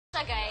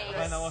siya,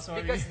 guys.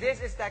 Because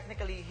this is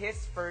technically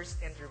his first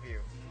interview.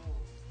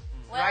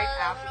 Well, Right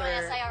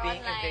after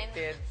being online,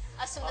 evicted.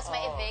 As soon as may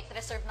evict,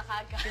 reserve na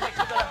kagad.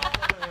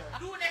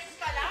 Lunes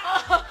pa lang!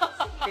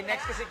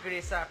 Tinext ko si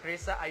Krisa,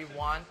 I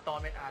want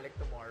Tom and Alec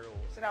tomorrow.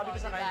 Sinabi ko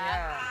sa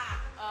kanya.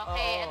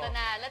 Okay, ito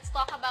na. Let's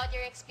talk about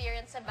your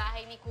experience sa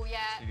bahay ni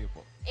Kuya. Sige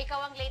po.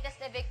 Ikaw ang latest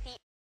evictee.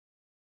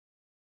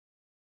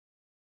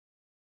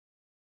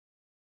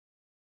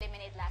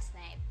 Eliminate last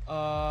night.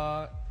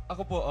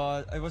 Ako po,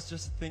 I was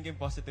just thinking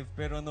positive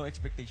pero no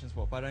expectations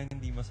po. Parang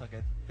hindi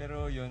masakit.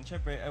 Pero yun,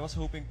 syempre, I was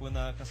hoping po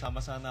na kasama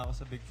sana ako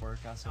sa Big Four.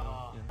 Kaso,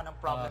 yun. Anong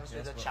problems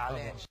with the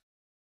challenge?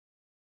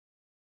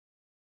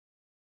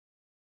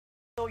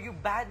 So you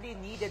badly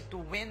needed to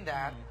win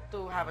that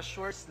to have a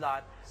sure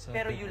slot,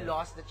 pero you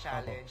lost the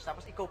challenge.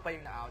 Tapos ikaw pa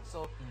yung na-out.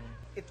 So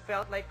it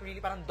felt like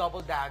really parang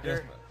double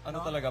dagger. Yes,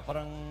 ano talaga,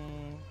 parang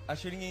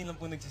actually ngayon lang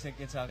po nagsisink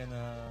in sa akin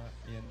na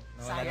yun.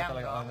 Nawala Sayang, na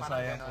talaga. no?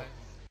 Nasayang po.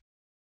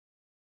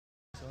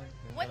 So,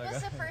 What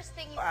was the first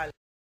thing you... Alec,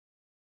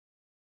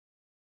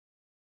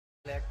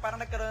 parang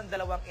nagkaroon ng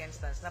dalawang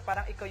instance na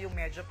parang ikaw yung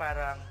medyo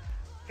parang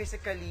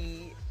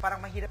physically, parang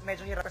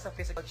medyo hirap ka sa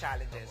physical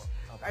challenges.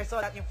 I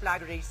saw that yung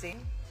flag racing.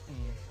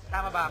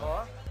 Tama ba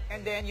ako?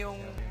 And then yung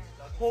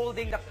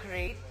holding the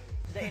crate,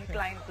 the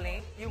inclined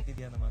plane. Yung...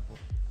 Hindi naman po.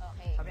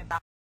 Okay. Sabi niya,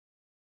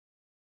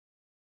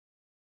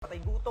 patay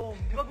gutom.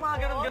 Di ba mga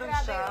ganun-ganun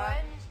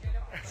siya?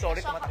 Sorry,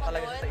 tumatak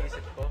talaga siya sa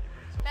isip ko.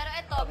 Pero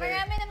ito,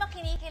 marami naman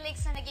kinikilig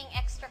sa naging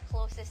extra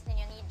closest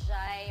ninyo ni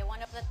Jai,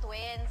 one of the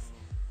twins.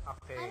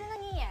 Okay. Ano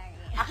nangyayari?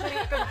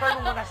 Actually,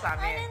 confirm mo muna sa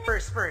amin.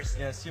 First.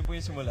 Yes, yun po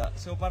yung simula.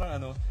 So parang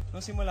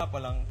nung simula pa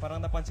lang,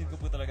 parang napansin ko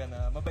po talaga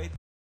na mabait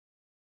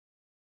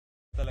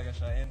talaga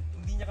siya. And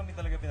hindi niya kami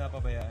talaga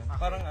pinapabayaan. Okay.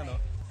 Parang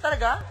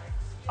Talaga?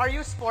 Are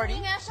you sporty?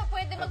 Hindi nga siya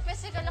pwede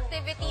mag-physical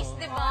activities,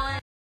 di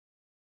ba?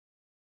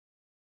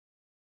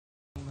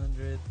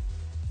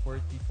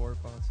 144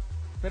 pounds.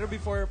 Pero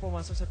before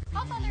pumasok sa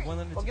PPBB,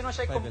 165. Huwag yun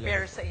siya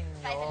i-compare sa inyo.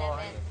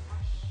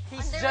 5'11".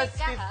 He's Underweight just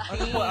ka, ha?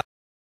 15.